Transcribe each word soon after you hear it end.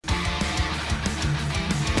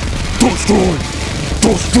Destroy!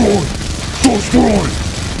 Destroy! Destroy!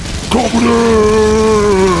 Company!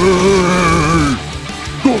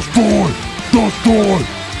 Destroy! Destroy!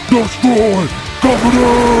 Destroy! Company!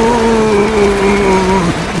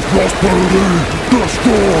 Ross Purdy!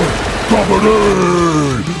 Destroy! Company!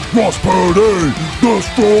 Ross Purdy!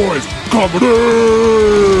 Destroys! Company!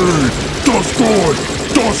 Destroy!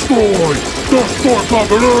 Destroy! Destroy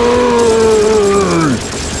Company!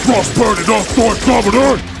 Ross Purdy destroys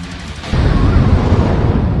Company!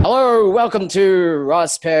 Hello, welcome to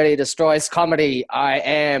Ross Purdy Destroys Comedy. I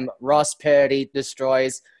am Ross Purdy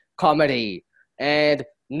Destroys Comedy. And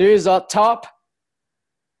news up top,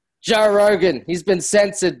 Joe Rogan. He's been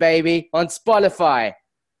censored, baby, on Spotify.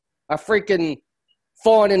 A freaking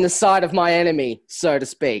thorn in the side of my enemy, so to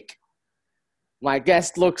speak. My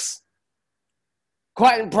guest looks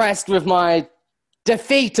quite impressed with my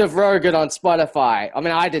defeat of Rogan on Spotify. I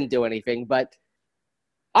mean, I didn't do anything, but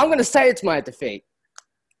I'm going to say it's my defeat.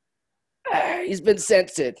 He's been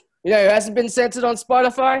censored. You know who hasn't been censored on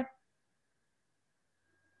Spotify?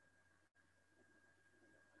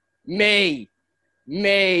 Me,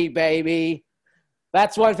 baby.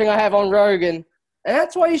 That's one thing I have on Rogan. And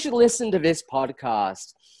that's why you should listen to this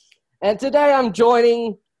podcast. And today I'm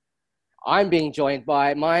being joined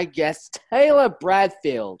by my guest, Taylor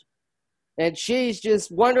Bradfield. And she's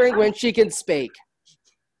just wondering when she can speak.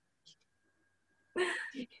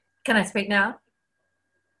 Can I speak now?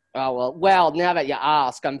 Oh, well, now that you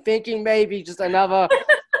ask, I'm thinking maybe just another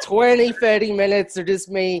 20, 30 minutes of just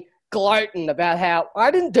me gloating about how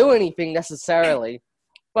I didn't do anything necessarily,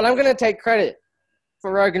 but I'm going to take credit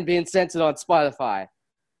for Rogan being censored on Spotify.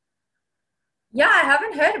 Yeah, I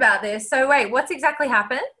haven't heard about this. So wait, what's exactly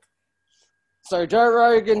happened? So Joe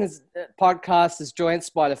Rogan's podcast has joined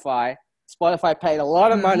Spotify. Spotify paid a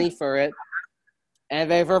lot of money for it,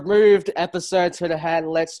 and they've removed episodes that had,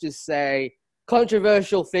 let's just say,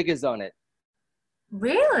 controversial figures on it.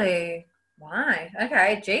 Really? Why?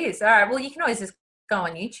 Okay, geez. All right, well, you can always just go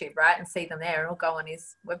on YouTube, right, and see them there, or go on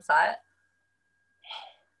his website.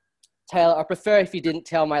 Taylor, I prefer if you didn't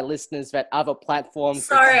tell my listeners that other platforms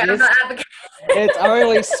Sorry, exist. I'm not advocating. It's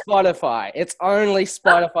only Spotify. It's only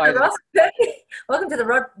Spotify. Welcome to the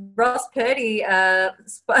Ross Purdy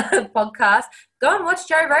podcast. Go and watch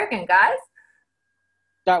Joe Rogan, guys.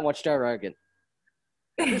 Don't watch Joe Rogan.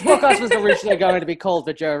 This podcast was originally going to be called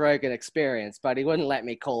the Joe Rogan Experience, but he wouldn't let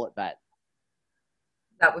me call it that.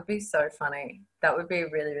 That would be so funny. That would be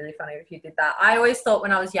really, really funny if you did that. I always thought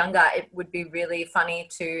when I was younger, it would be really funny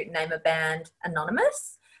to name a band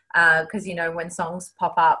Anonymous. Because, you know, when songs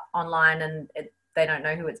pop up online and they don't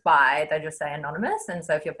know who it's by, they just say Anonymous. And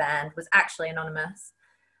so if your band was actually Anonymous,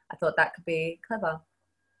 I thought that could be clever.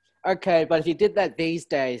 Okay, but if you did that these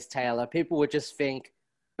days, Taylor, people would just think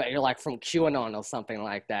that you're like from QAnon or something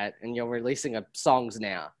like that, and you're releasing songs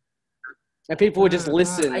now. And people would just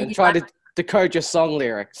listen and try to decode your song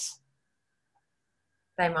lyrics.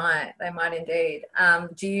 They might indeed.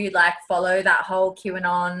 Do you follow that whole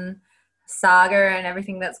QAnon saga and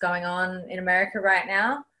everything that's going on in America right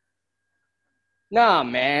now? Nah,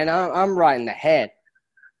 man, I'm right in the head.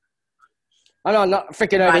 I'm not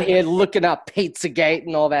freaking over here looking up Pizzagate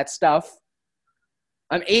and all that stuff.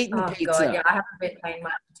 I'm eating pizza. God, yeah, I haven't been paying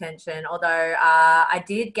much attention. Although I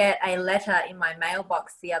did get a letter in my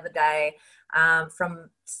mailbox the other day from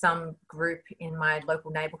some group in my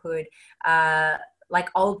local neighborhood,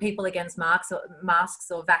 old people against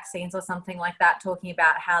masks or vaccines or something like that, talking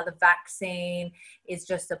about how the vaccine is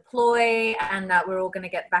just a ploy and that we're all going to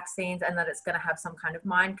get vaccines and that it's going to have some kind of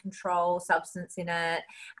mind control substance in it,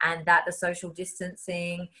 and that the social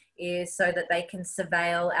distancing is so that they can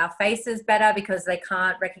surveil our faces better because they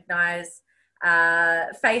can't recognize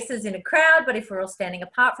faces in a crowd, but if we're all standing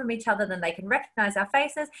apart from each other, then they can recognize our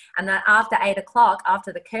faces, and that after 8 o'clock,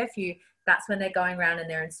 after the curfew, that's when they're going around and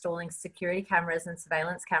they're installing security cameras and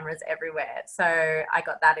surveillance cameras everywhere. So I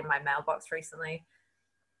got that in my mailbox recently.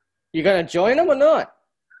 You going to join them or not?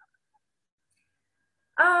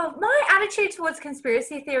 My attitude towards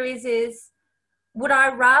conspiracy theories is, would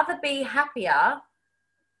I rather be happier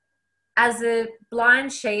as a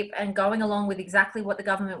blind sheep and going along with exactly what the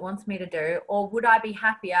government wants me to do, or would I be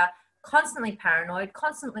happier constantly paranoid,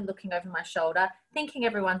 constantly looking over my shoulder, thinking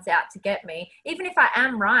everyone's out to get me? Even if I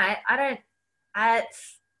am right,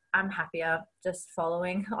 I'm happier just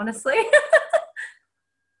following, honestly.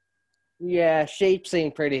 Yeah, sheep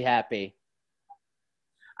seem pretty happy.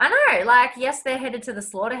 I know, yes, they're headed to the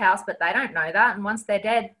slaughterhouse, but they don't know that. And once they're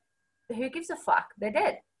dead, who gives a fuck? They're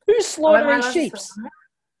dead. Who's slaughtering sheep?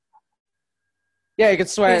 Yeah, you can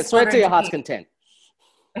swear it to your heart's content.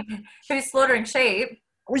 Who's slaughtering sheep?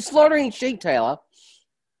 We're slaughtering sheep, Taylor.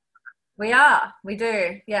 We are. We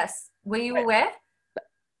do. Yes. Were you aware?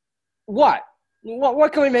 What?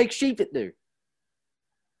 What can we make sheep it do?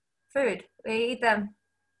 Food. We eat them.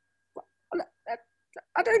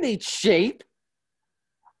 I don't eat sheep.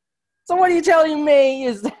 So what are you telling me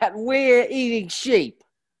is that we're eating sheep?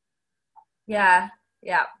 Yeah.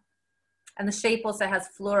 Yeah. And the sheep also has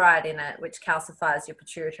fluoride in it, which calcifies your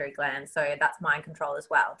pituitary gland. So that's mind control as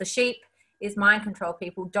well. The sheep is mind control,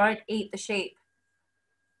 people. Don't eat the sheep.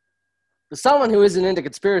 For someone who isn't into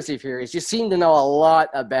conspiracy theories, you seem to know a lot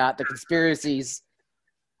about the conspiracies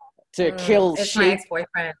to kill it's sheep. My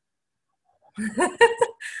ex-boyfriend.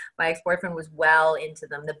 My ex-boyfriend was well into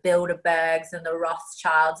them, the Bilderbergs and the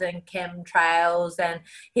Rothschilds and chemtrails, and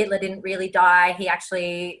Hitler didn't really die. He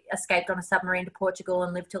actually escaped on a submarine to Portugal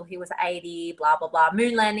and lived till he was 80, blah, blah, blah.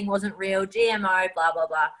 Moon landing wasn't real, GMO, blah, blah,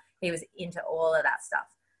 blah. He was into all of that stuff.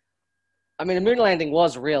 I mean, the moon landing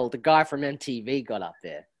was real. The guy from MTV got up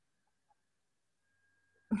there.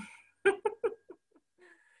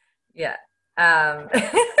 Yeah.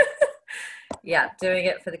 Yeah, doing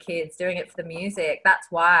it for the kids, doing it for the music. That's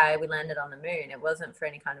why we landed on the moon. It wasn't for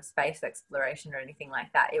any kind of space exploration or anything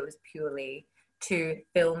like that. It was purely to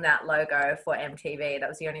film that logo for MTV. That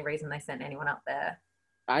was the only reason they sent anyone up there.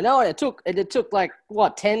 I know, it took like,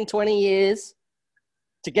 what, 10, 20 years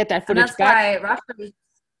to get that footage and back?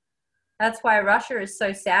 That's why Russia is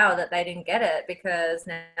so sour that they didn't get it, because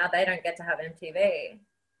now they don't get to have MTV.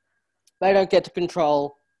 They don't get to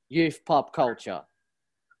control youth pop culture.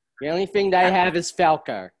 The only thing they have is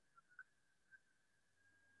Falco.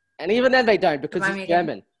 And even then they don't, because he's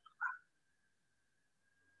German.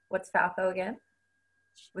 What's Falco again?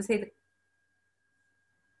 Was he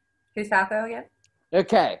Who's Falco again?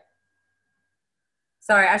 Okay.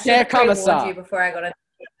 Sorry, I should have pre-warned you before I got it.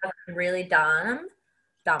 Really dumb.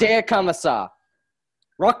 Der Kommissar.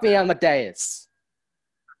 Rock me Amadeus.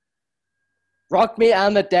 Rock me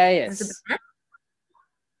Amadeus.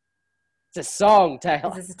 It's a song,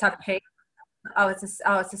 Taylor. Is this a type of cake? Oh, it's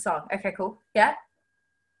a song. Okay, cool. Yeah.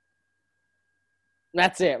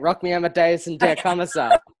 That's it. Rock me Amadeus and Der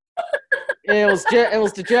Kommissar. It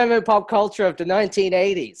was the German pop culture of the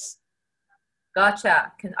 1980s.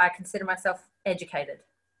 Gotcha. I consider myself educated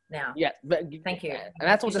now. Yeah. Thank you. And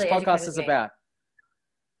that's what this podcast is about.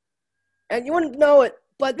 And you wouldn't know it,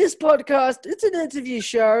 but this podcast, it's an interview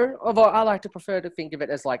show, although I like to prefer to think of it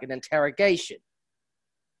as like an interrogation.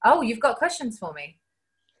 Oh, you've got questions for me?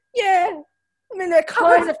 Yeah. I mean, they're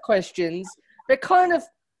kind of questions. They're kind of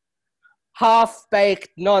half-baked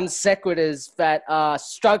non sequiturs that are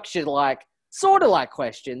structured like, sort of like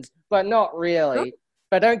questions, but not really.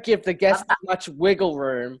 But don't give the guests much wiggle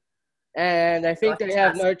room. And I think they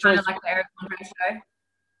have no choice. Kind of like the Eric Andre show?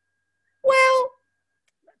 Well,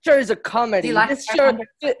 show's a comedy. Do you like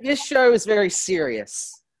this show is very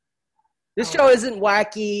serious. This show isn't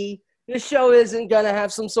wacky. This show isn't going to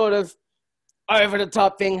have some sort of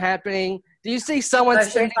over-the-top thing happening. Do you see someone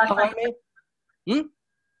standing behind me?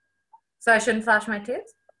 So I shouldn't flash my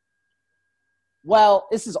tits? Well,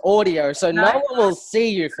 this is audio, so no one will see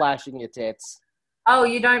you flashing your tits. Oh,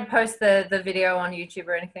 you don't post the video on YouTube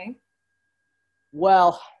or anything?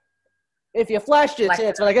 Well, if you flash your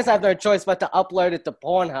tits, but I guess I have no choice but to upload it to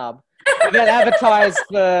Pornhub and then advertise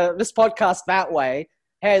this podcast that way.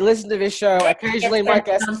 Hey, listen to this show. Occasionally my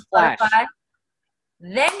guests flash.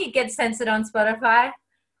 Then you get censored on Spotify.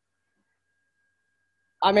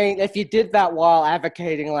 I mean, if you did that while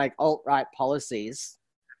advocating like alt-right policies.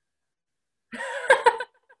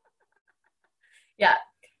 Yeah.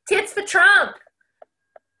 Tits for Trump.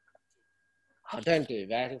 Oh, don't do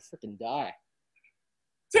that. He'll freaking die.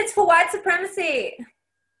 Tits for white supremacy.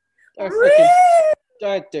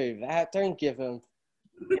 Don't do that. Don't give him.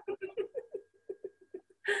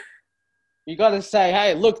 You got to say,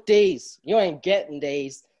 hey, look, these. You ain't getting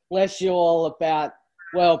these unless you're all about,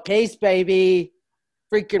 well, peace, baby.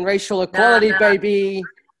 Freaking racial equality, baby.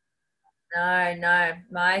 No.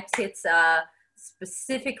 My tits are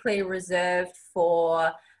specifically reserved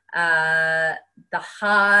for the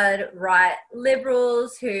hard right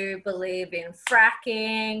liberals who believe in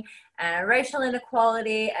fracking and racial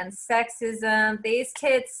inequality and sexism. These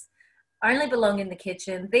tits only belong in the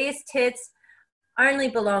kitchen. These tits only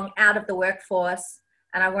belong out of the workforce,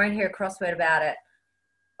 and I won't hear a crossword about it.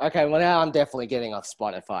 Okay, well now I'm definitely getting off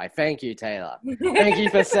Spotify. Thank you, Taylor. Thank you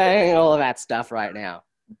for saying all of that stuff right now.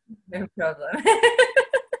 No problem.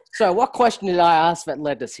 So what question did I ask that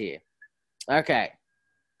led us here? Okay.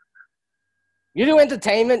 You do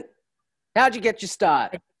entertainment. How'd you get your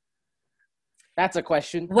start? That's a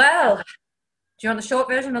question. Well, do you want the short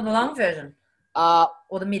version or the long version? Or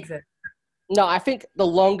the mid version? No, I think the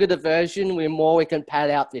longer the version, the more we can pad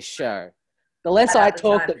out this show. The less Pad I out the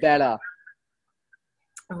talk, time. the better.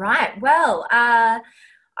 Right. Well,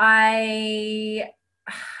 I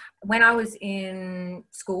when I was in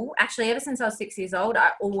school, actually, ever since I was 6 years old,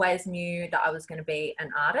 I always knew that I was going to be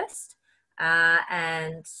an artist,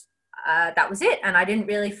 and that was it. And I didn't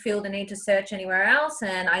really feel the need to search anywhere else.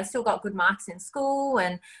 And I still got good marks in school.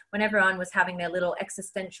 And when everyone was having their little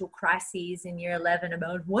existential crises in year 11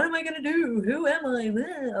 about what am I going to do? Who am I?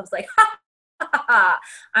 I was like, ha, ha, ha,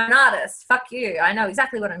 I'm an artist. Fuck you. I know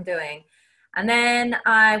exactly what I'm doing. And then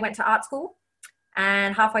I went to art school.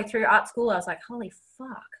 And halfway through art school, I was like, holy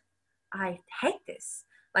fuck, I hate this.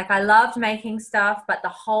 Like, I loved making stuff, but the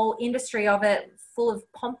whole industry of it, full of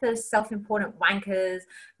pompous, self-important wankers.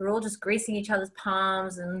 We're all just greasing each other's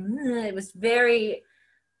palms. And it was very,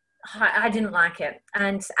 I didn't like it.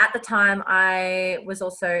 And at the time, I was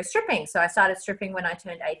also stripping. So I started stripping when I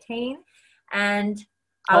turned 18. And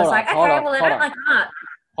I was like, okay, well, I don't like art.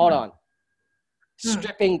 Hold on.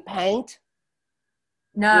 Stripping paint?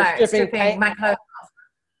 No, stripping my clothes.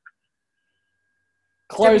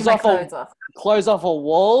 Clothes off a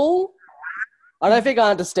wall? I don't think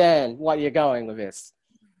I understand what you're going with this.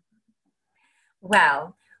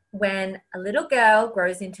 Well, when a little girl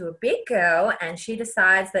grows into a big girl and she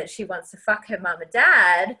decides that she wants to fuck her mum and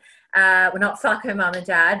dad, well, not fuck her mum and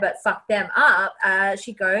dad, but fuck them up,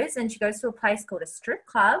 she goes to a place called a strip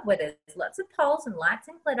club where there's lots of poles and lights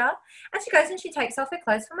and glitter, and she goes and she takes off her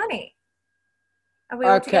clothes for money. Are we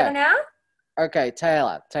all together now? Okay,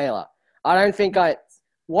 Taylor. I don't think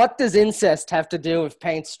what does incest have to do with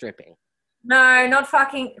paint stripping? No, not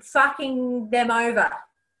fucking them over.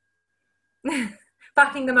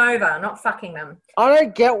 Fucking them over, not fucking them. I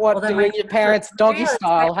don't get what doing your parents' doggy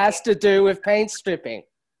style has to do with paint stripping.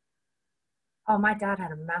 Oh, my dad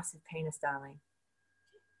had a massive penis, darling.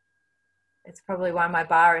 It's probably why my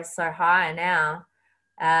bar is so high now.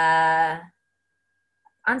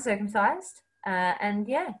 Uncircumcised. And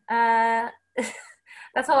yeah,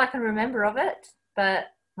 that's all I can remember of it. But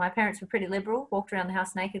my parents were pretty liberal, walked around the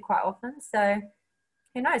house naked quite often. So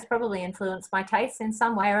who knows, probably influenced my tastes in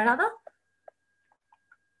some way or another.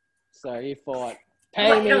 So you thought,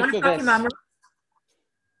 pay me for this.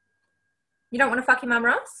 You don't want to fuck your mum,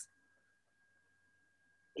 Ross?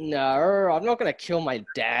 No, I'm not going to kill my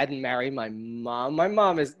dad and marry my mum.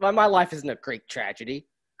 My life isn't a Greek tragedy.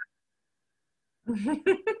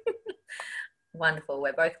 Wonderful.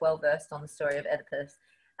 We're both well versed on the story of Oedipus.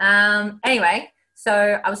 Anyway,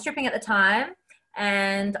 so I was stripping at the time,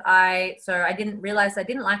 and I didn't realize I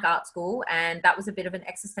didn't like art school, and that was a bit of an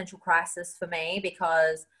existential crisis for me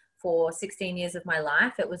because for 16 years of my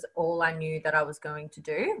life, it was all I knew that I was going to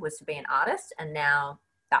do was to be an artist, and now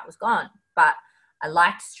that was gone. But I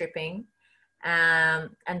liked stripping,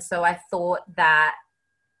 and so I thought that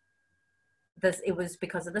it was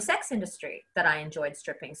because of the sex industry that I enjoyed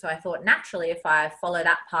stripping. So I thought naturally, if I follow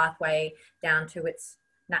that pathway down to its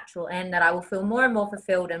natural end, that I will feel more and more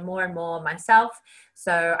fulfilled and more myself.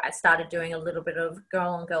 So I started doing a little bit of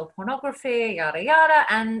girl-on-girl pornography, yada, yada,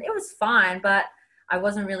 and it was fine, but I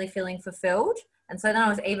wasn't really feeling fulfilled. And so then I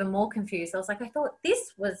was even more confused. I was like, I thought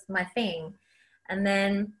this was my thing. And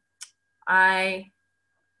then I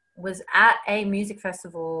was at a music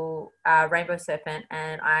festival, Rainbow Serpent,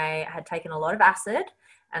 and I had taken a lot of acid,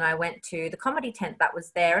 and I went to the comedy tent that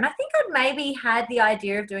was there. And I think I'd maybe had the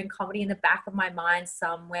idea of doing comedy in the back of my mind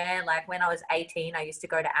somewhere. Like when I was 18, I used to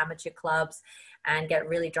go to amateur clubs and get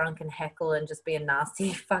really drunk and heckle and just be a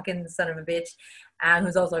nasty fucking son of a bitch. And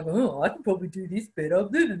I was like, oh, I can probably do this better,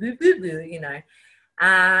 you know.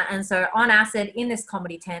 And so on acid in this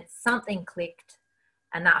comedy tent, something clicked.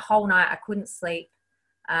 And that whole night I couldn't sleep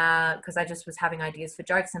because I just was having ideas for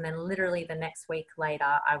jokes. And then literally the next week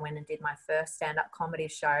later, I went and did my first stand-up comedy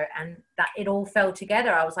show, and that it all fell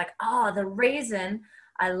together. I was like, oh, the reason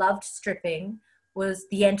I loved stripping was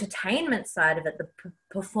the entertainment side of it, the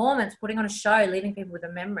performance, putting on a show, leaving people with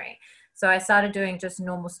a memory. So I started doing just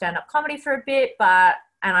normal stand-up comedy for a bit, and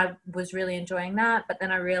I was really enjoying that. But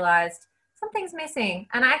then I realized something's missing,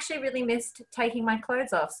 and I actually really missed taking my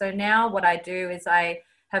clothes off. So now what I do is I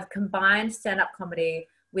have combined stand-up comedy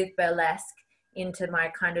with burlesque into my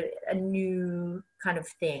kind of a new kind of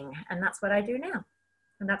thing. And that's what I do now.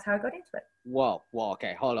 And that's how I got into it. Whoa,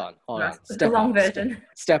 okay, hold on. The long version.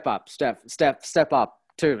 Step up to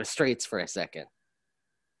the streets for a second.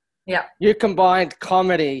 Yeah. You combined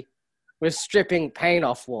comedy with stripping paint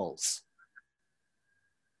off walls.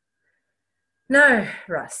 No,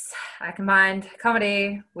 Ross. I combined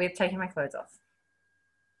comedy with taking my clothes off.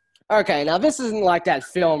 Okay, now this isn't like that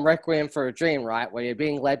film Requiem for a Dream, right? Where you're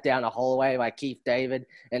being led down a hallway by Keith David,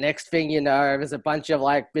 and next thing you know, there's a bunch of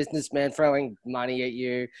like businessmen throwing money at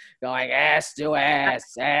you, going ass to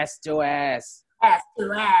ass, ass to ass. Ass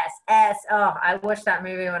to ass, ass. Oh, I watched that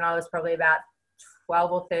movie when I was probably about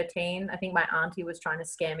 12 or 13. I think my auntie was trying to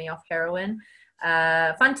scare me off heroin.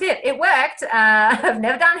 Fun tip, it worked. I've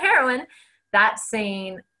never done heroin. That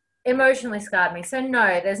scene emotionally scarred me. So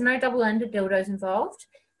no, there's no double-ended dildos involved.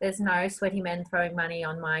 There's no sweaty men throwing money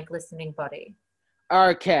on my glistening body.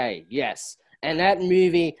 Okay, yes. And that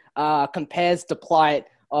movie compares the plight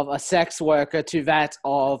of a sex worker to that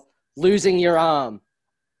of losing your arm.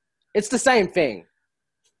 It's the same thing.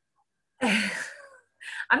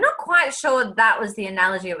 I'm not quite sure that was the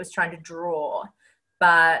analogy it was trying to draw,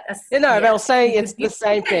 but... They were saying it's the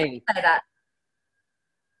same thing. Say that.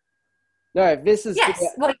 No, this is... Yes,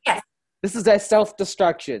 well, yes. This is their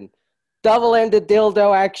self-destruction. Double-ended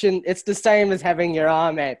dildo action, it's the same as having your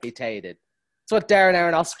arm amputated. That's what Darren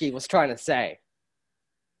Aronofsky was trying to say.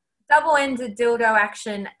 Double-ended dildo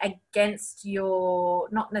action against your,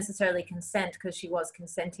 not necessarily consent, because she was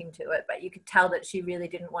consenting to it, but you could tell that she really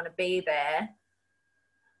didn't want to be there.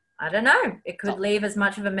 I don't know. It could leave as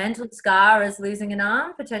much of a mental scar as losing an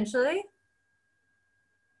arm, potentially.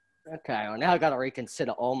 Okay, well now I've got to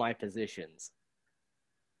reconsider all my positions.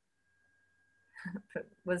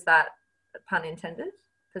 Was that pun intended?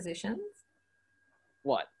 Positions?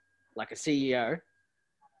 What? Like a CEO?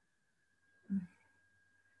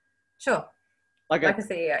 Sure. Like a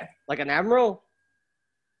CEO. Like an admiral?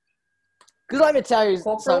 Because let me tell you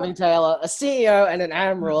something, Taylor. A CEO and an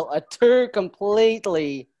admiral are two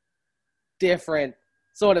completely different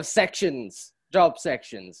sort of sections, job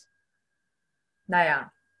sections. They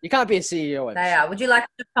are. You can't be a CEO. They are. Would you like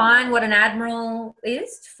to define what an admiral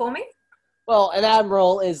is for me? Well, an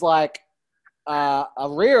admiral is like a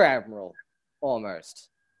rear admiral, almost.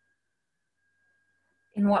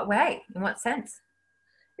 In what way? In what sense?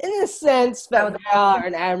 In the sense that they are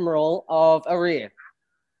an admiral of a rear.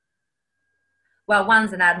 Well,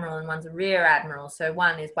 one's an admiral and one's a rear admiral, so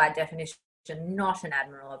one is by definition not an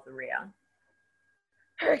admiral of the rear.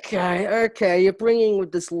 Okay, you're bringing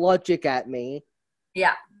with this logic at me.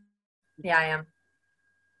 Yeah, I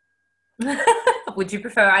am. Would you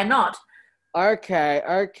prefer I not?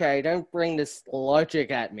 Okay, don't bring this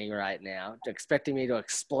logic at me right now, expecting me to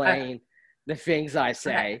explain the things I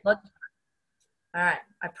say. Okay. All right,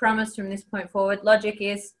 I promise from this point forward, logic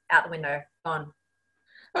is out the window, gone.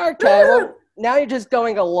 Okay, well, now you're just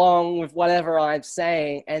going along with whatever I'm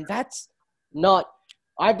saying, and that's not...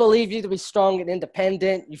 I believe you to be strong and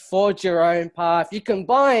independent. You forged your own path. You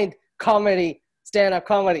combined comedy, stand-up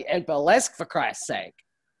comedy, and burlesque, for Christ's sake.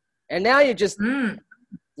 And now you're just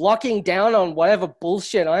locking down on whatever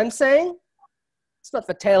bullshit I'm saying? It's not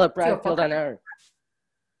for Taylor Bradfield, I know.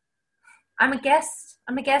 I'm a guest.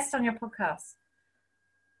 I'm a guest on your podcast.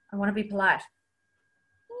 I want to be polite.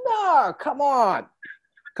 No, come on.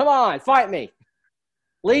 Come on, fight me.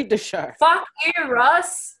 Leave the show. Fuck you,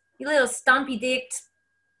 Ross. You little stumpy-dicked,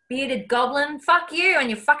 bearded goblin. Fuck you and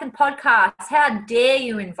your fucking podcast. How dare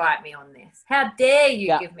you invite me on this? How dare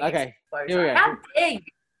you give me exposure? How dare you?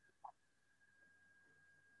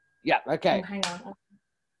 Yeah, okay. Oh, hang on.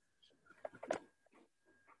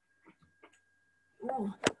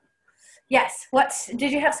 Ooh. Yes, what?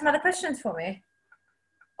 Did you have some other questions for me?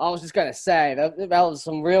 I was just going to say, that was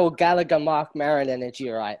some real Gallagher Mark Maron energy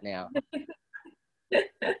right now.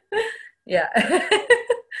 Yeah.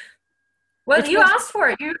 Well, you asked for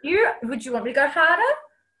it. You would you want me to go harder?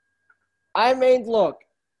 I mean, look,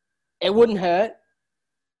 it wouldn't hurt.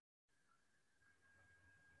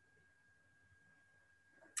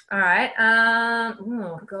 All right.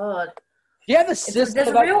 Oh God. Do you have a system? There's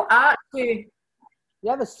a real art to. You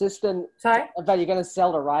have a system that you're going to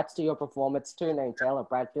sell the rights to your performance to named Taylor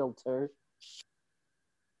Bradfield 2?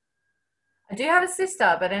 I do have a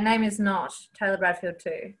sister, but her name is not Taylor Bradfield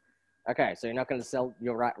 2. Okay, so you're not going to sell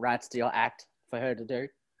your rights to your act for her to do?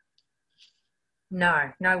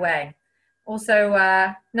 No way. Also,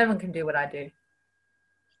 no one can do what I do.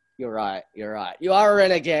 You're right. You are a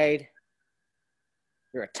renegade.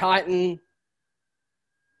 You're a titan.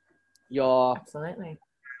 You're... Absolutely.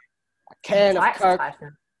 A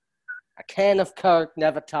can of Coke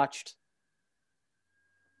never touched.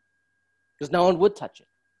 Because no one would touch it.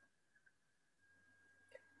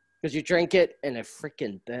 Because you drink it and it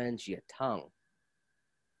freaking burns your tongue.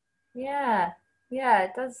 Yeah,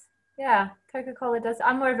 it does. Yeah, Coca-Cola does.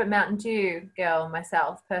 I'm more of a Mountain Dew girl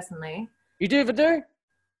myself, personally. You do the do?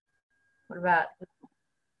 What about...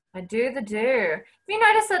 I do the do. Have you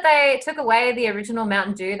noticed that they took away the original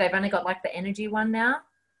Mountain Dew? They've only got like the energy one now.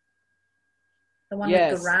 The one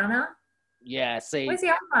Yes. with guarana. Yeah, see, Where's the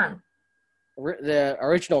other one? the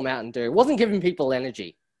original Mountain Dew wasn't giving people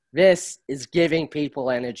energy. This is giving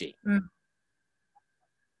people energy.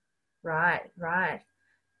 Right.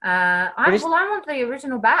 I want the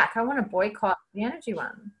original back. I want to boycott the energy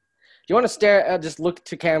one. Do you want to just look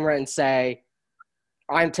to camera and say,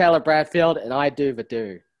 I'm Taylor Bradfield and I do the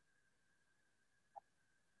do?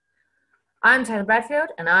 I'm Taylor Bradfield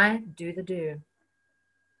and I do the do.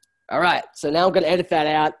 All right, so now I'm going to edit that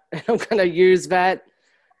out. I'm going to use that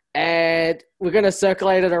and we're going to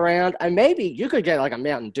circulate it around. And maybe you could get like a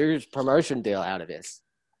Mountain Dew promotion deal out of this.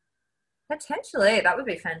 Potentially, that would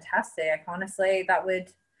be fantastic. Honestly, that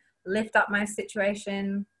would lift up my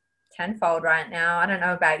situation tenfold right now. I don't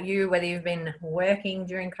know about you, whether you've been working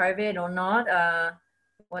during COVID or not.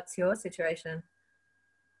 What's your situation?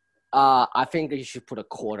 I think you should put a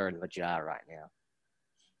quarter in the jar right now.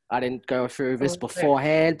 I didn't go through this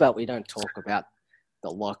beforehand, but we don't talk about the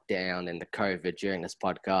lockdown and the COVID during this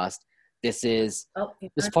podcast. This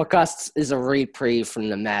podcast is a reprieve from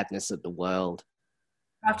the madness of the world.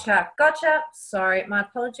 Gotcha. Sorry, my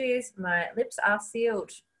apologies. My lips are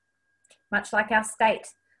sealed, much like our state.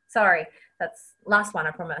 Sorry, that's last one,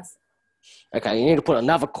 I promise. Okay, you need to put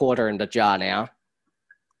another quarter in the jar now.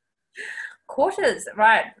 Quarters,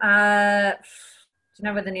 right. Do you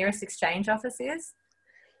know where the nearest exchange office is?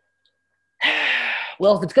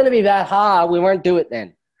 Well, if it's going to be that hard, we won't do it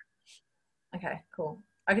then. Okay, cool.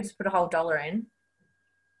 I could just put a whole dollar in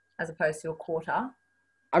as opposed to a quarter.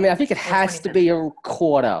 I mean, I think it has to be a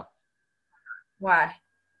quarter. Why?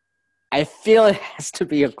 I feel it has to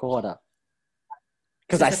be a quarter.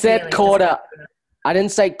 Because I said quarter. I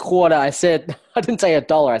didn't say quarter. I didn't say a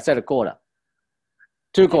dollar. I said a quarter.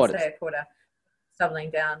 2 quarters. Say a quarter. Doubling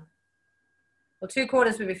down. Well, 2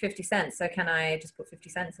 quarters would be 50 cents. So can I just put 50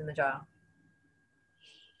 cents in the jar?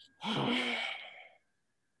 I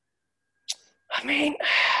mean,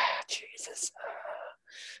 Jesus.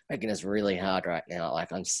 Making this really hard right now.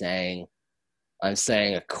 Like I'm saying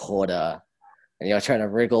a quarter, and you're trying to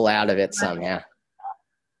wriggle out of it somehow.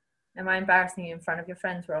 Am I embarrassing you in front of your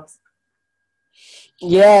friends, Ross?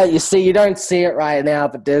 Yeah, you see, you don't see it right now,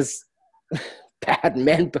 but there's bad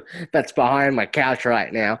men that's behind my couch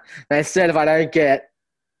right now. They said if I don't get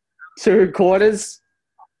 2 quarters,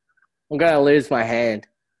 I'm going to lose my hand.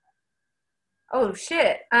 Oh,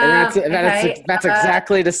 shit. That's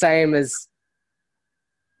exactly the same as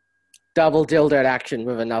double dildoed action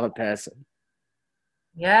with another person.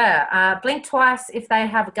 Yeah. Blink twice if they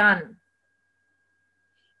have a gun.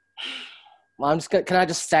 Well, can I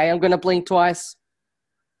just say I'm going to blink twice?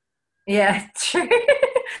 Yeah, true.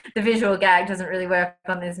 The visual gag doesn't really work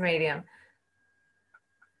on this medium.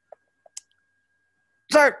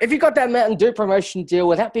 So, if you got that Mountain Dew promotion deal,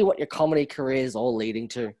 would that be what your comedy career is all leading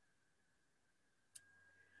to?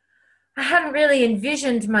 I hadn't really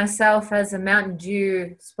envisioned myself as a Mountain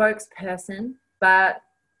Dew spokesperson, but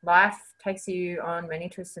life takes you on many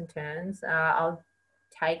twists and turns. I'll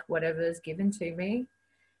take whatever's given to me.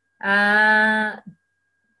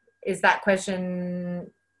 Is that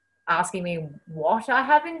question asking me what I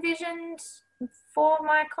have envisioned for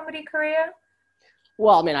my comedy career?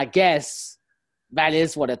 Well, I mean, I guess that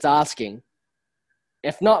is what it's asking.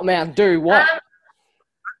 If not Mountain Dew, what?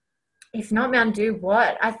 If not Mountain Dew,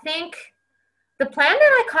 what? I think the plan that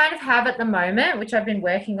I kind of have at the moment, which I've been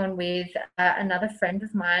working on with another friend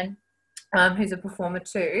of mine who's a performer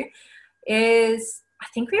too, is I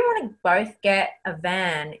think we want to both get a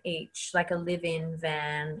van each, like a live-in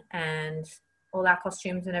van, and all our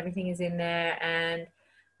costumes and everything is in there, and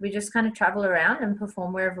we just kind of travel around and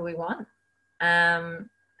perform wherever we want. And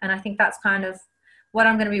I think that's kind of what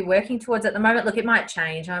I'm going to be working towards at the moment. Look, it might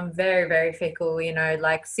change. I'm very, very fickle. You know,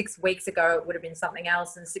 like 6 weeks ago, it would have been something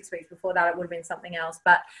else. And 6 weeks before that, it would have been something else.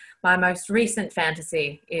 But my most recent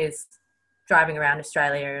fantasy is driving around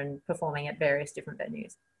Australia and performing at various different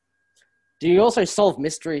venues. Do you also solve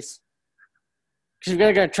mysteries? Because you're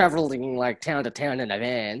going to go traveling like town to town in a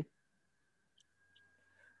van.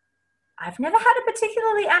 I've never had a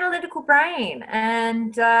particularly analytical brain.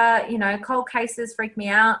 And, you know, cold cases freak me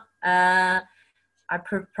out.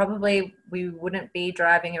 We wouldn't be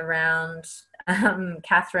driving around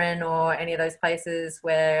Catherine or any of those places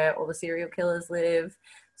where all the serial killers live.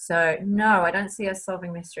 So, no, I don't see us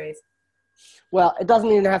solving mysteries. Well, it doesn't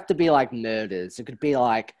even have to be like murders. It could be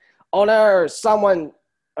like, oh no, someone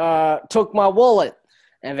took my wallet.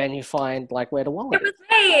 And then you find like where the wallet is. It was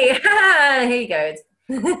me! Here you go.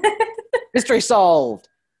 Mystery solved.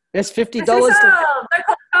 There's $50. Mystery solved! No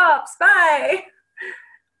call the cops. Bye!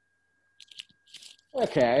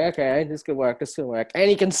 Okay. This could work. And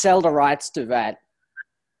you can sell the rights to that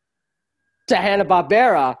to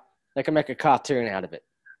Hanna-Barbera, they can make a cartoon out of it.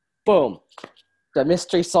 Boom. The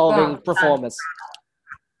mystery-solving performance.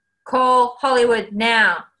 Call Hollywood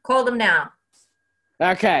now. Call them now.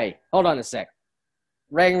 Okay, hold on a sec.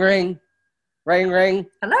 Ring, ring. Ring, ring.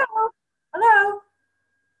 Hello? Hello?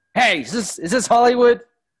 Hey, is this Hollywood?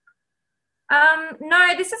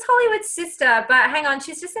 No, this is Hollywood's sister, but hang on,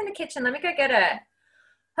 she's just in the kitchen. Let me go get her.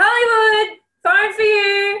 Hollywood, phone for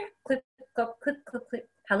you. Click, click, click, click, click.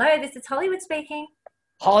 Hello, this is Hollywood speaking.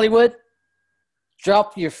 Hollywood,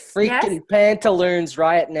 drop your freaking pantaloons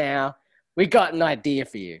right now. We got an idea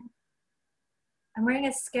for you. I'm wearing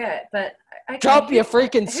a skirt, but... Okay. Drop your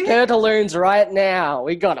freaking skirtaloons right now.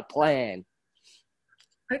 We got a plan.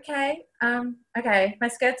 Okay, okay, my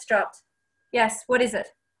skirt's dropped. Yes, what is it?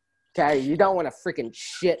 Okay, you don't want to freaking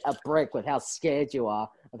shit a brick with how scared you are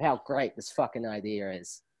of how great this fucking idea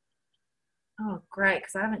is. Oh, great,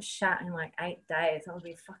 because I haven't shat in like 8 days. That would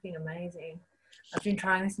be fucking amazing. I've been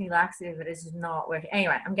trying this new laxative, but it's just not working.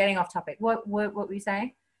 Anyway, I'm getting off topic. What were you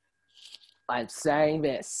saying? I'm saying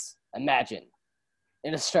this. Imagine,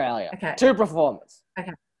 in Australia, Okay. 2 performers.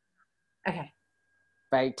 Okay.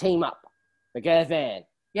 They team up. They get a van.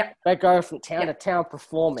 Yep. They go from town to town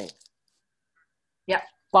performing. Yep.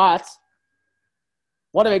 But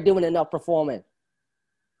what are they doing and not performing?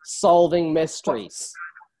 Solving mysteries.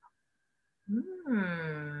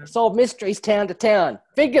 Solve mysteries town to town.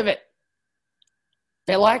 Think of it.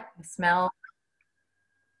 They're like I smell.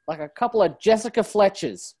 like a couple of Jessica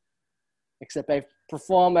Fletchers, except they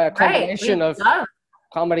perform a combination of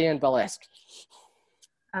comedy and burlesque.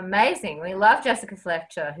 Amazing. We love Jessica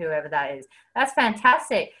Fletcher, whoever that is. That's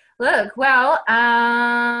fantastic. Look, well,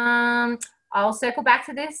 I'll circle back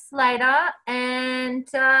to this later and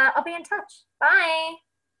I'll be in touch. Bye.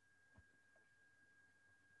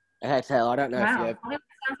 Hey, Taylor, I don't know if you... Hollywood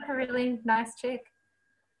sounds like a really nice chick.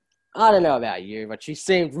 I don't know about you, but she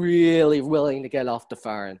seemed really willing to get off the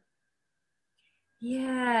phone.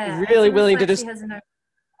 Yeah. Really willing to just... She has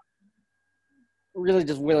really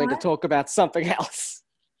just willing to talk about something else.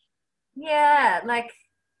 Yeah, like,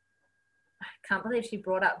 I can't believe she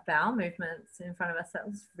brought up bowel movements in front of us. That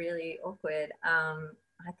was really awkward.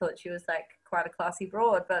 I thought she was like quite a classy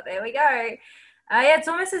broad, but there we go. Yeah, it's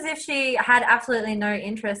almost as if she had absolutely no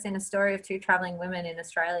interest in a story of 2 traveling women in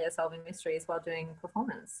Australia solving mysteries while doing a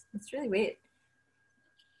performance. It's really weird.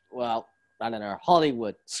 Well, I don't know.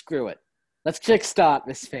 Hollywood, screw it. Let's kickstart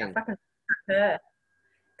this thing. Her.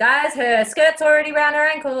 Guys, her skirt's already around her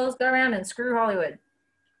ankles. Go around and screw Hollywood.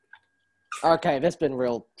 Okay, there's been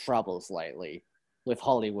real troubles lately with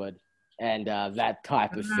Hollywood and that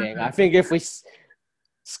type of thing. I think if we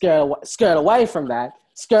skirt away from that,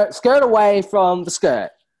 skirt away from the skirt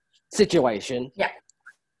situation. Yeah.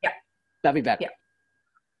 That'd be better. Yeah.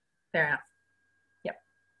 Fair enough. Yep.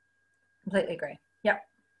 Completely agree. Yep.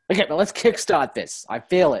 Okay, but let's kickstart this. I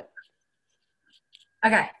feel it.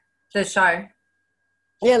 Okay. The show.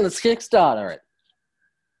 Yeah, let's kickstart it.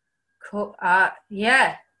 Cool.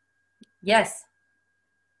 Yeah. Yes.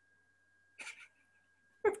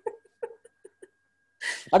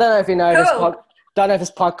 I don't know if you know Cool. don't know if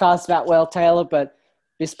this podcast that well, Taylor, but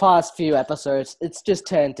this past few episodes, it's just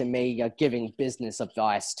turned to me giving business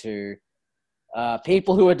advice to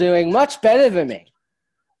people who are doing much better than me.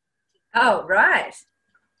 Oh, right.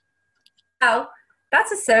 Well,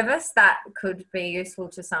 that's a service that could be useful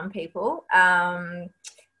to some people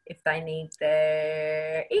if they need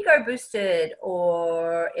their ego boosted,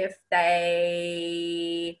 or if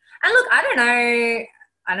they... And look, I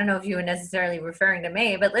don't know if you were necessarily referring to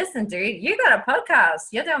me, but listen, dude, you got a podcast.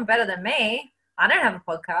 You're doing better than me. I don't have a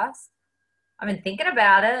podcast. I've been thinking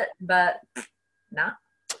about it, but nah.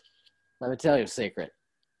 Let me tell you a secret.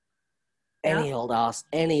 Yeah. Any old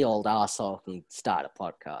arsehole can start a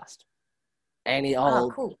podcast.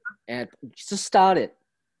 Cool. And just start it.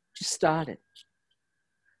 Just start it.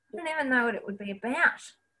 I don't even know what it would be about.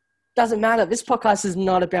 Doesn't matter. This podcast is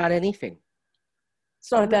not about anything.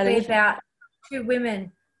 It's not about anything. It would be about 2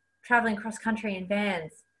 women traveling cross country in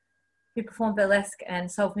vans who perform burlesque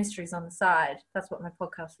and solve mysteries on the side. That's what my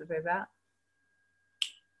podcast would be about.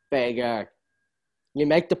 There you go. You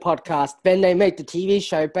make the podcast, then they make the TV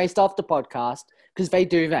show based off the podcast, because they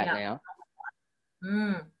do that now.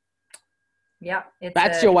 Yep.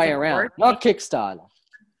 That's your way around, not Kickstarter.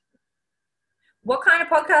 What kind of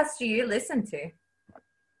podcasts do you listen to?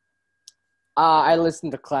 I listen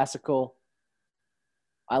to classical.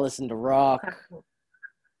 I listen to rock. Classical.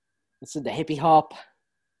 Listen to hippie hop.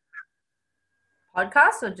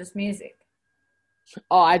 Podcasts or just music?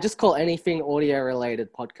 Oh, I just call anything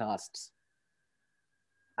audio-related podcasts.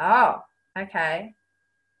 Oh, okay.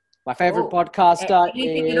 My favorite podcaster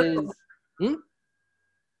Anything is... Hmm?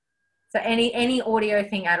 So any audio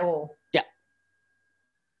thing at all? Yeah.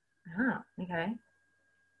 Ah, okay.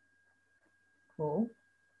 Cool.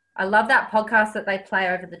 I love that podcast that they play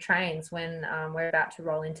over the trains when we're about to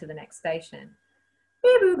roll into the next station.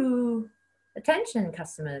 Boo-boo-boo. Attention,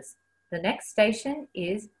 customers. The next station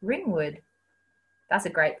is Ringwood. That's a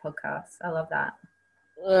great podcast. I love that.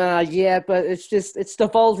 Yeah, but it's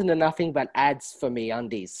devolved into nothing but ads for me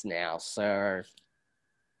undies now. So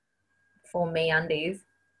For me undies.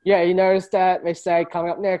 yeah, you notice that they say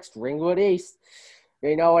coming up next, Ringwood East.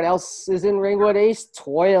 You know what else is in Ringwood East?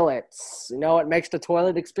 Toilets. You know what makes the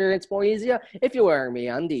toilet experience more easier? If you're wearing me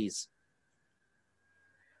undies.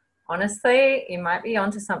 Honestly, you might be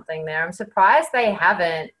onto something there. I'm surprised they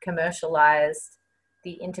haven't commercialized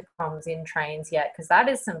the intercoms in trains yet, because that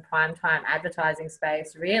is some primetime advertising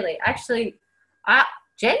space, really. Actually, I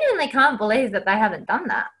genuinely can't believe that they haven't done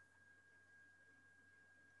that.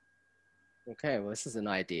 Okay, well, this is an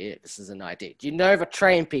idea. Do you know the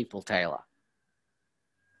train people, Taylor?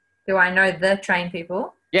 Do I know the train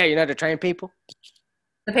people? Yeah, you know the train people?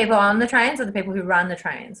 The people on the trains, or the people who run the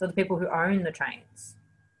trains, or the people who own the trains?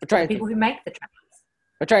 The train The people who make the trains?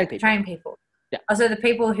 The train people. Train people. Yeah. Also, the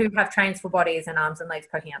people who have trains for bodies and arms and legs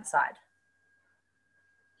poking outside.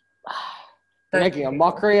 You're making a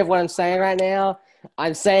mockery of what I'm saying right now.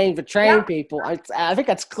 I'm saying the train people. I think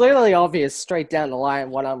that's clearly obvious straight down the line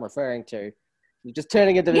what I'm referring to. You're just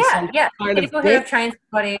turning into this some kind people of who have bit. trains for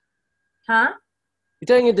bodies. Huh? You're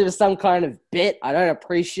turning into some kind of bit. I don't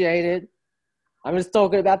appreciate it. I'm just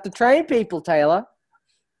talking about the train people, Taylor.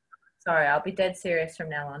 Sorry, I'll be dead serious from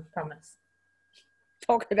now on. Promise.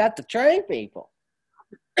 Talking about the train people.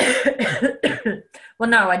 Well,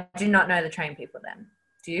 no, I do not know the train people then.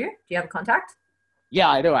 Do you? Do you have a contact? Yeah,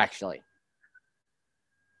 I do actually.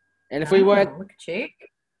 And if we weren't, look at you.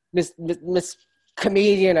 Miss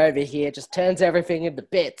Comedian over here just turns everything into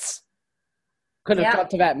bits. Could have got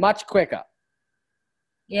to that much quicker.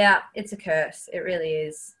 Yeah, it's a curse. It really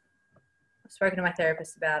is. I've spoken to my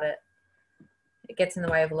therapist about it. It gets in the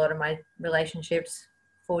way of a lot of my relationships,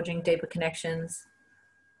 forging deeper connections.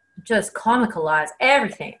 Just comicalize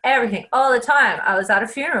everything all the time. I was at a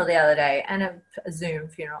funeral the other day, and a Zoom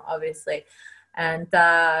funeral, obviously, and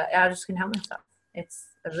I just couldn't help myself. It's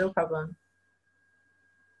a real problem.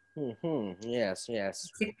 Yes.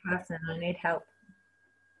 Sick person. I need help.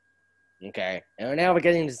 Okay, and now we're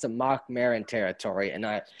getting into some Mark Maron territory,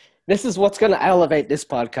 and this is what's going to elevate this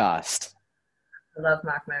podcast. I love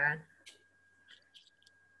Mark Maron.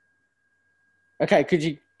 Okay, could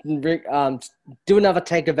you do another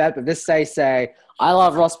take of that, but this say, I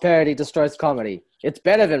love Ross Perot destroys comedy. It's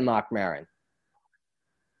better than Mark Maron.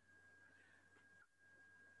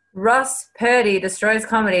 Ross Perot Destroys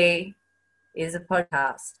Comedy is a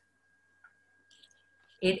podcast.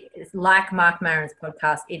 It is like Mark Maron's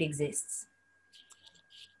podcast. It exists.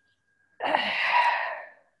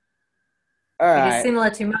 All right. It is similar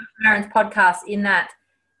to Mark Maron's podcast in that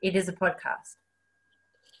it is a podcast.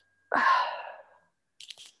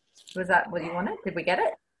 Was that what you wanted? Did we get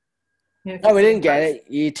it? No, we didn't get it.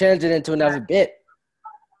 You turned it into another bit.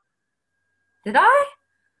 Did I?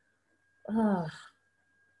 Oh,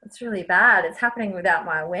 that's really bad. It's happening without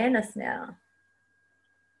my awareness now.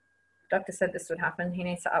 Doctor said this would happen. He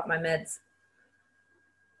needs to up my meds.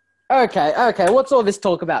 Okay. What's all this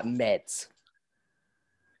talk about meds?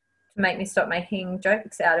 To make me stop making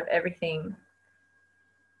jokes out of everything.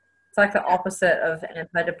 It's like the opposite of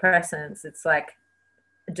antidepressants. It's like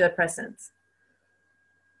depressants.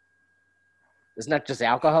 Isn't that just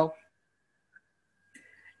alcohol?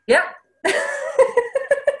 Yep.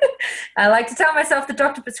 I like to tell myself the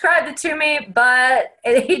doctor prescribed it to me, but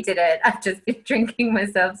he didn't. I've just been drinking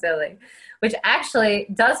myself silly, which actually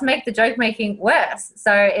does make the joke making worse.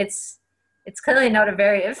 So it's clearly not a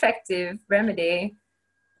very effective remedy.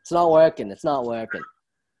 It's not working. No.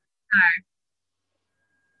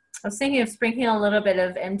 I was thinking of sprinkling a little bit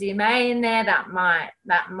of MDMA in there. That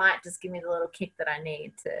might just give me the little kick that I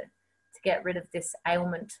need to get rid of this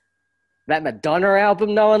ailment. That Madonna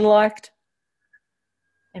album no one liked?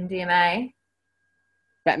 MDMA.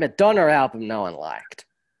 That Madonna album no one liked.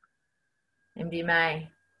 MDMA.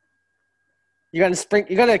 You're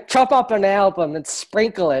gonna chop up an album and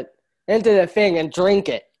sprinkle it into the thing and drink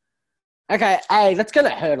it. Okay, A, that's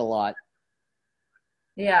gonna hurt a lot.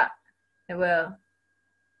 Yeah, it will.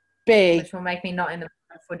 B, which will make me not in the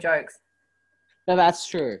mood for jokes. No, that's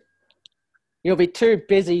true. You'll be too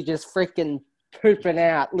busy just freaking pooping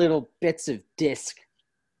out little bits of disc.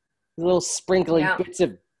 Little sprinkly bits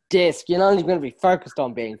of disc. You're not even going to be focused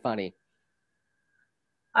on being funny.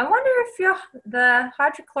 I wonder if the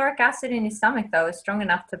hydrochloric acid in your stomach, though, is strong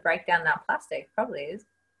enough to break down that plastic. Probably is.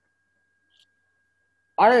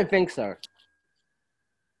 I don't think so.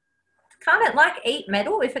 Can't it, like, eat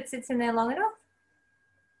metal if it sits in there long enough?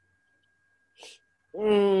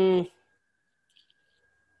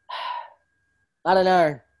 I don't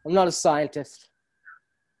know. I'm not a scientist.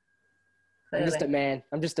 Clearly. I'm just a man.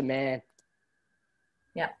 I'm just a man.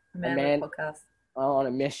 Yeah, man. podcast. On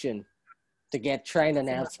a mission to get train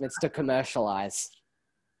announcements to commercialize.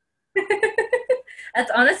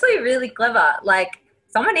 That's honestly really clever. Like,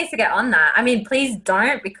 someone needs to get on that. I mean, please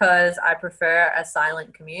don't, because I prefer a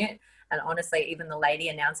silent commute. And honestly, even the lady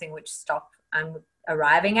announcing which stop I'm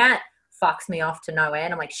arriving at fucks me off to no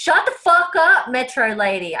end. I'm like, shut the fuck up, metro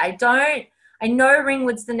lady. I know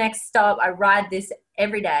Ringwood's the next stop. I ride this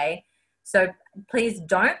every day. So please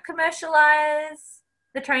don't commercialize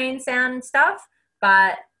the train sound and stuff.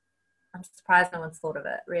 But I'm surprised no one's thought of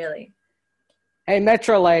it, really. Hey,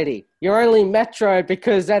 metro lady, you're only metro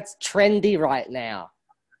because that's trendy right now.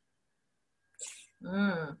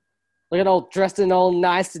 Look at all dressed in all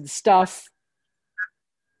nice and stuff.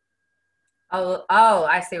 Oh,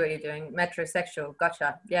 I see what you're doing. Metrosexual.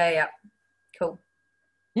 Gotcha. Yeah. Cool.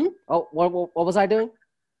 Oh, what was I doing?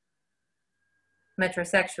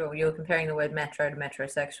 Metrosexual. You were comparing the word metro to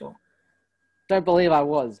metrosexual. Don't believe I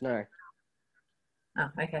was, no. Oh,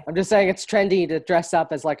 okay. I'm just saying it's trendy to dress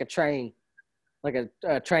up as like a train, like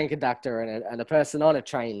a train conductor and a person on a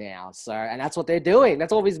train now. So, and that's what they're doing.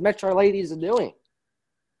 That's all these metro ladies are doing.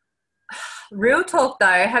 Real talk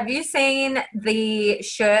though, have you seen the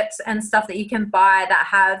shirts and stuff that you can buy that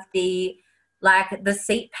have the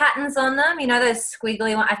seat patterns on them? You know, those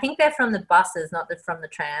squiggly ones? I think they're from the buses, not from the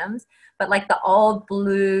trams, but like the old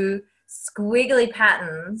blue squiggly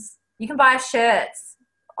patterns. You can buy shirts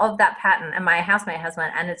of that pattern, and my housemate has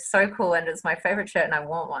one, and it's so cool, and it's my favorite shirt, and I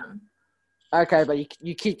want one. Okay, but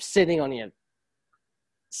you keep sitting on them,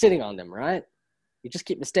 right? You just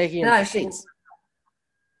keep mistaking them for seats.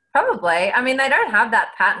 Probably. I mean, they don't have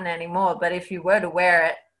that pattern anymore, but if you were to wear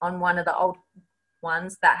it on one of the old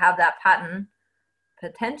ones that have that pattern,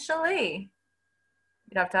 potentially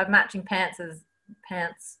you'd have to have matching pants,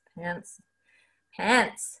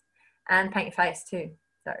 and paint your face too.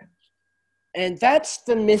 So, and that's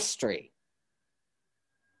the mystery.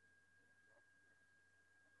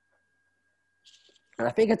 And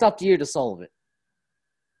I think it's up to you to solve it.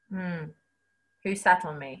 Who sat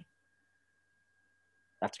on me?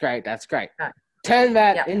 That's great. No. Turn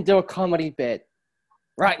that into a comedy bit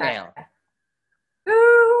right now.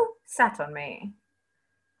 Who sat on me?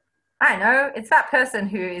 I know. It's that person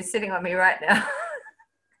who is sitting on me right now.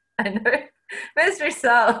 I know. Mystery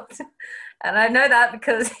solved. And I know that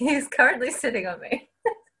because he's currently sitting on me.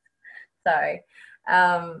 Sorry.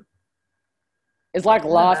 Is like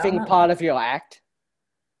laughing part of your act?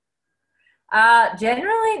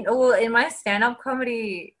 Generally, well, in my stand-up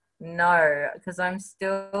comedy, no, because I'm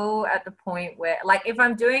still at the point where, like, if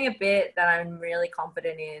I'm doing a bit that I'm really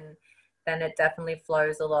confident in, then it definitely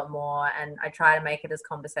flows a lot more, and I try to make it as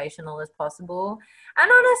conversational as possible.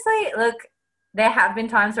 And honestly, look, there have been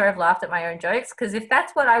times where I've laughed at my own jokes, because if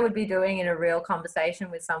that's what I would be doing in a real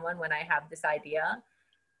conversation with someone when I have this idea,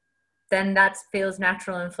 then that feels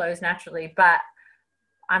natural and flows naturally. But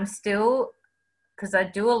I'm still, because I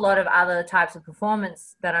do a lot of other types of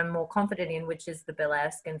performance that I'm more confident in, which is the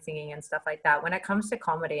burlesque and singing and stuff like that. When it comes to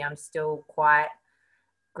comedy, I'm still quite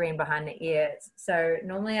green behind the ears. So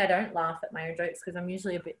normally I don't laugh at my own jokes because I'm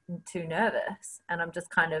usually a bit too nervous, and I'm just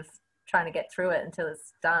kind of trying to get through it until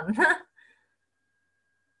it's done.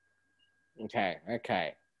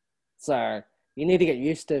 Okay. So you need to get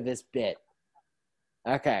used to this bit.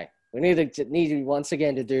 Okay. We need you once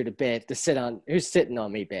again to do the bit, who's sitting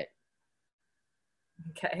on me bit.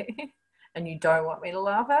 Okay. And you don't want me to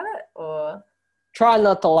laugh at it, or? Try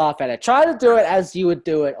not to laugh at it. Try to do it as you would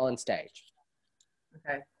do it on stage.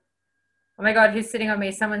 Okay. Oh my God, who's sitting on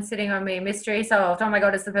me? Someone's sitting on me. Mystery solved. Oh my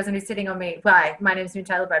God, it's the person who's sitting on me. Bye. My name's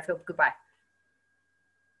Taylor Bradfield. Goodbye.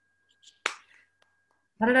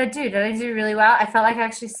 What did I do? Did I do really well? I felt like I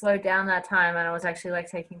actually slowed down that time, and I was actually like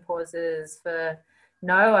taking pauses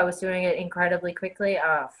no, I was doing it incredibly quickly.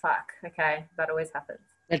 Oh, fuck. Okay. That always happens.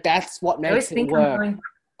 But that's what makes it work.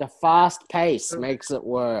 The fast pace makes it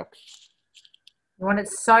work. You want it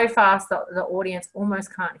so fast that the audience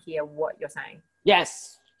almost can't hear what you're saying.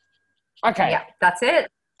 Yes. Okay. Yeah, that's it.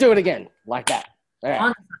 Do it again, like that.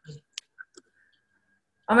 Right.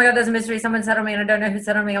 Oh my God, there's a mystery. Someone sat on me and I don't know who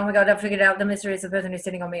sat on me. Oh my God, I've figured it out. The mystery is the person who's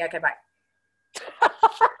sitting on me. Okay, bye.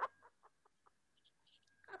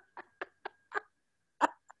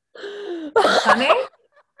 Funny?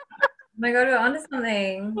 my God, we're onto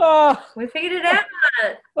something. Oh, We figured it out.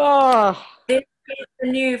 oh. This is the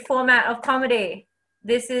new format of comedy.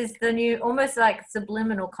 This is the new, almost like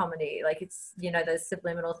subliminal comedy. Like it's, those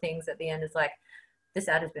subliminal things at the end is like, this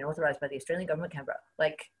ad has been authorized by the Australian Government, Canberra.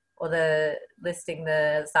 Like, or the listing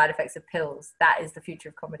the side effects of pills. That is the future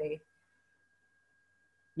of comedy.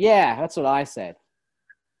 Yeah, that's what I said.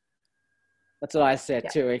 That's what I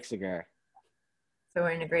said 2 weeks ago. So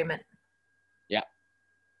we're in agreement. Yeah.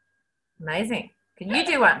 Amazing. Can you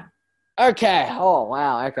do one? Okay. Oh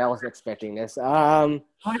wow. Okay, I wasn't expecting this. I want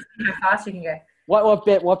to see how fast you can go. What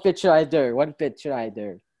bit should I do? What bit should I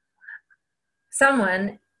do?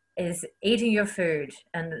 Someone is eating your food,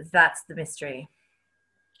 and that's the mystery.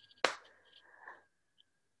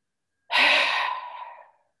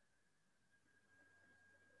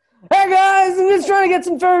 Hey guys, I'm just trying to get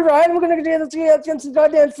some food, right? We're gonna get some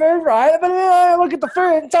goddamn food, right? But I look at the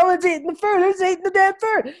food, and someone's eating the food. Who's eating the damn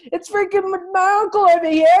food? It's freaking my uncle over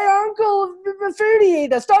here, Uncle the Foodie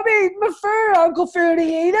Eater. Stop eating my food, Uncle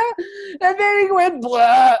Foodie Eater. And then he went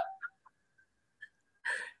blah.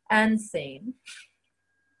 And scene.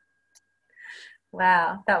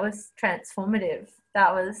 Wow, that was transformative.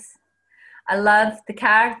 I love the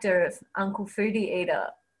character of Uncle Foodie Eater.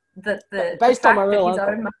 Based on my real uncle.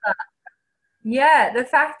 Own mother, yeah, the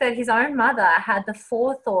fact that his own mother had the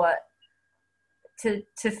forethought to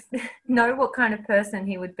know what kind of person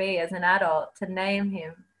he would be as an adult, to name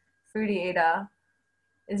him Foodie Eater,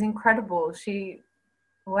 is incredible.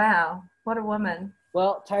 Wow, what a woman.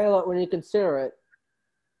 Well, Taylor, when you consider it,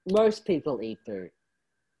 most people eat food.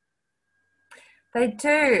 They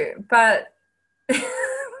do, but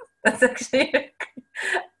that's actually...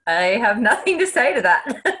 I have nothing to say to that.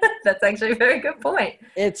 That's actually a very good point.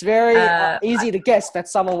 It's very easy to guess that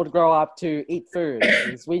someone would grow up to eat food,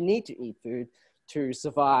 because we need to eat food to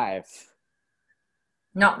survive.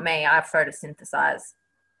 Not me. I photosynthesize.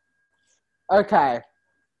 Okay.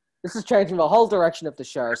 This is changing the whole direction of the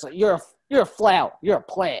show. So you're a flower. You're a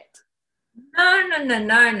plant. No.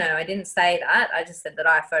 I didn't say that. I just said that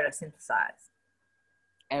I photosynthesize.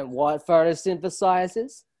 And what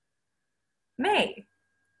photosynthesizes? Me.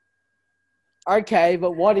 Okay,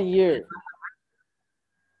 but what are you?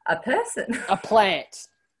 A person. A plant.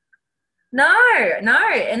 No.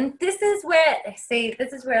 And this is where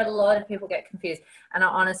a lot of people get confused. And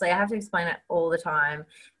honestly, I have to explain it all the time.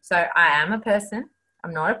 So I am a person.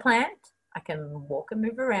 I'm not a plant. I can walk and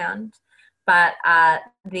move around. But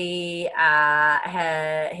the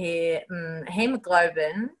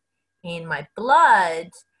hemoglobin in my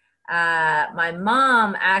blood, my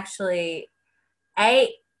mom actually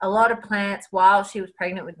ate a lot of plants while she was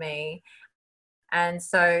pregnant with me. And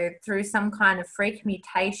so through some kind of freak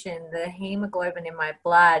mutation, the hemoglobin in my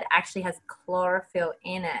blood actually has chlorophyll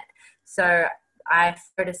in it. So I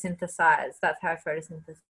photosynthesize. That's how I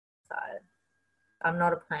photosynthesize. I'm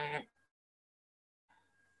not a plant.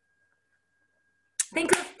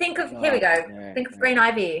 Think of here we go. Yeah, Think of green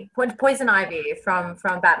ivy, poison ivy from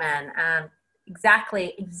Batman.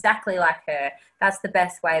 Exactly like her. That's the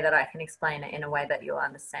best way that I can explain it in a way that you'll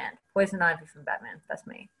understand. Poison ivy from Batman. That's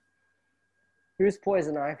me. Who's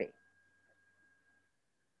Poison Ivy?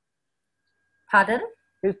 Pardon?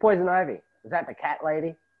 Who's Poison Ivy? Is that the cat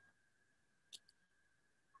lady?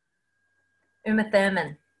 Uma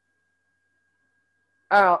Thurman.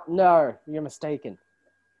 Oh, no. You're mistaken.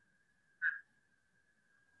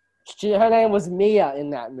 Her name was Mia in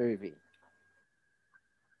that movie.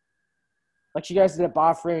 Like, she goes to the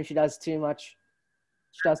bathroom, she does too much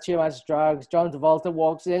drugs. John Travolta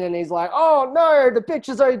walks in and he's like, oh no, the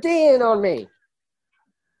picture's ODing on me.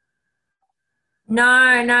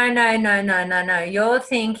 No. You're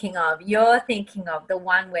thinking of the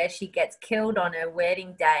one where she gets killed on her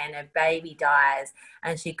wedding day and her baby dies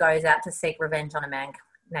and she goes out to seek revenge on a man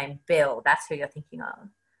named Bill. That's who you're thinking of.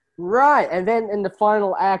 Right, and then in the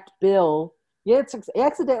final act, Bill, he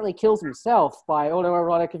accidentally kills himself by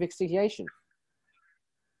autoerotic asphyxiation.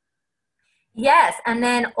 Yes, and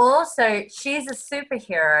then also she's a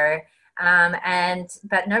superhero,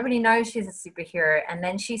 but nobody knows she's a superhero. And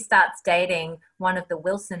then she starts dating one of the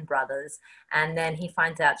Wilson brothers, and then he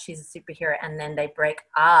finds out she's a superhero, and then they break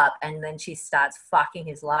up, and then she starts fucking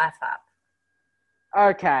his life up.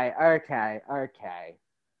 Okay.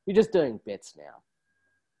 You're just doing bits now.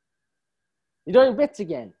 You're doing bits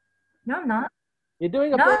again. No, I'm not. You're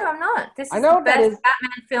doing a No, bit. I'm not. This is I know the best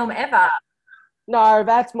Batman film ever. No,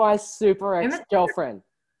 that's my super ex-girlfriend.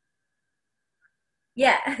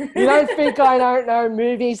 Yeah. You don't think I don't know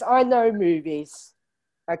movies? I know movies.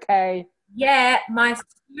 Okay? Yeah, my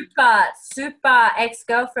super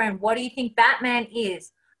ex-girlfriend. What do you think Batman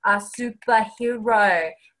is? a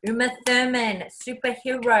superhero. Uma Thurman,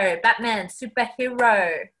 superhero. Batman,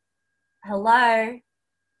 superhero. Hello.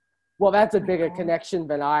 Well, that's a bigger connection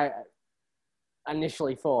than I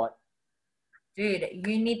initially thought. Dude,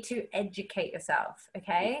 you need to educate yourself,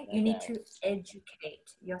 okay? You need to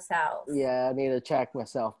educate yourself. Yeah, I need to check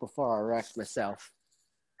myself before I wreck myself.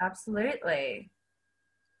 Absolutely.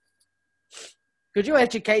 Could you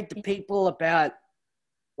educate the people about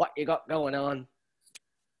what you got going on?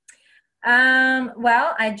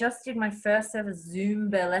 Well, I just did my first ever Zoom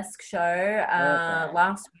burlesque show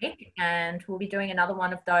last week, and we'll be doing another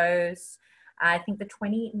one of those, I think the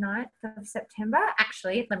 29th of September.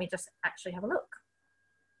 Actually, let me just actually have a look.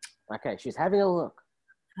 Okay, she's having a look.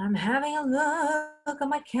 I'm having a look on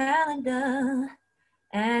my calendar,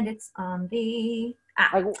 and it's on the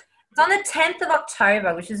it's on the 10th of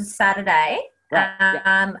October, which is a Saturday.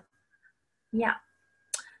 Right, yeah.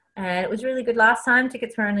 And it was really good last time.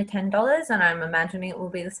 Tickets were only $10, and I'm imagining it will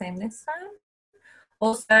be the same this time.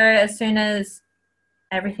 Also, as soon as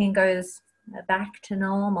everything goes back to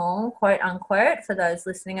normal, quote unquote, for those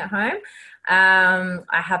listening at home,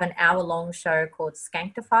 I have an hour-long show called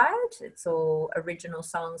Skanktified. It's all original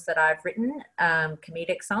songs that I've written,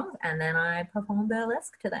 comedic songs, and then I perform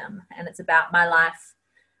burlesque to them. And it's about my life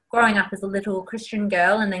growing up as a little Christian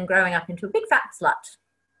girl and then growing up into a big fat slut.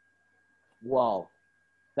 Whoa.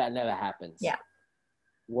 That never happens. Yeah.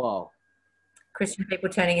 Whoa. Christian people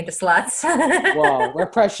turning into sluts. Whoa.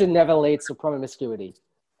 Repression never leads to promiscuity.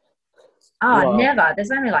 Oh, Whoa. never.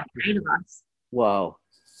 There's only like 8 of us. Whoa.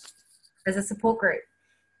 There's a support group.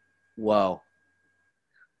 Whoa.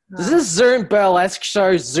 Does this Zoom burlesque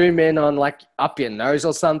show zoom in on like up your nose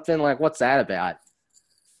or something? Like, what's that about?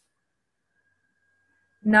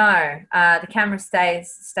 No, the camera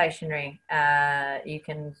stays stationary. You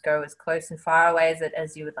can go as close and far away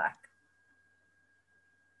as you would like.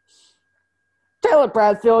 Taylor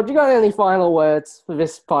Bradfield, you got any final words for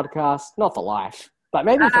this podcast? Not for life, but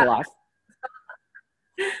maybe for life.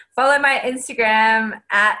 Follow my Instagram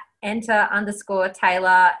at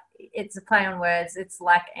enter_Taylor. It's a play on words. It's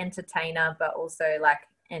like entertainer, but also like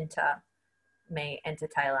enter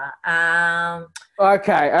Taylor.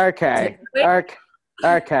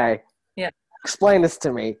 Okay. Yeah. Explain this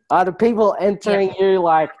to me. Are the people entering you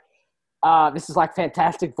like, this is like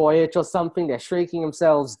Fantastic Voyage or something? They're shrieking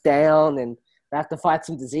themselves down and they have to fight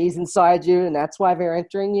some disease inside you, and that's why they're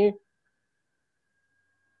entering you?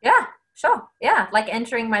 Yeah, sure. Yeah, like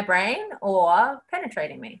entering my brain or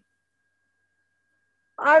penetrating me.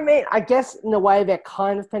 I mean, I guess in a way they're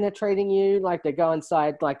kind of penetrating you, like they go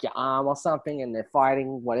inside like your arm or something and they're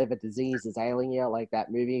fighting whatever disease is ailing you, like that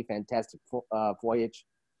movie, Fantastic Voyage.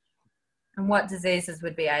 And what diseases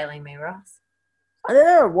would be ailing me, Ross? I don't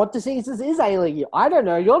know. What diseases is ailing you? I don't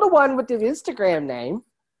know. You're the one with the Instagram name.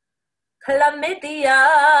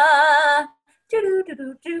 Chlamydia.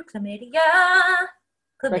 Chlamydia.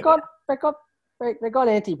 They got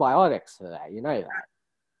antibiotics for that. You know that.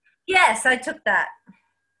 Yes, I took that.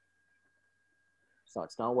 So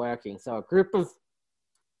it's not working. So a group of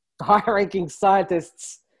high-ranking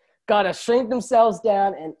scientists got to shrink themselves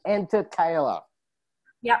down and enter Taylor.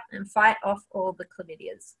 Yep, and fight off all the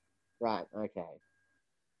chlamydias. Right, okay.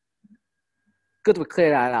 Good to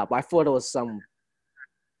clear that up. I thought it was some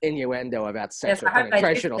innuendo about sexual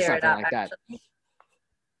penetration or something like that.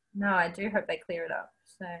 No, I do hope they clear it up.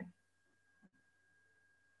 So,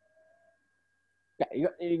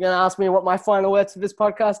 you're going to ask me what my final words for this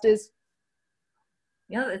podcast is?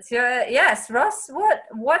 Yeah, it's yes, Ross.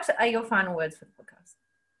 What are your final words for the podcast?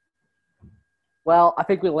 Well, I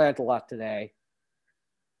think we learned a lot today.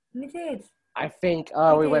 We did. I think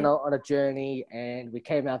we went on a journey and we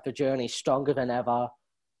came out the journey stronger than ever.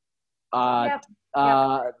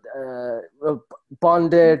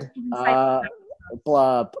 Bonded,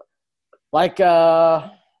 like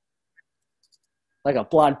a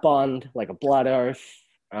blood bond, like a blood oath.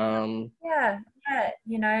 Yeah.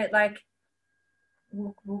 You know, like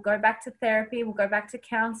we'll go back to therapy, we'll go back to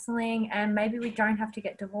counseling, and maybe we don't have to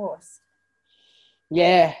get divorced.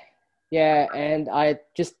 Yeah, and I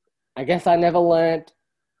guess I never learned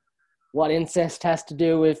what incest has to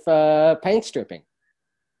do with paint stripping.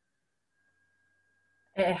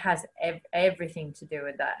 It has everything to do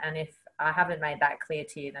with that, and if I haven't made that clear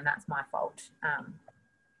to you, then that's my fault.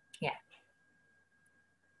 Yeah.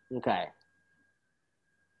 Okay.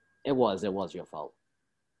 It was your fault.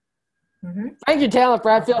 Mm-hmm. Thank you, Taylor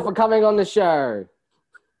Bradfield, for coming on the show.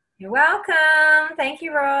 You're welcome. Thank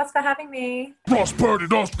you, Ross, for having me. Ross Purdy,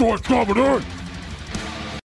 that's coming in.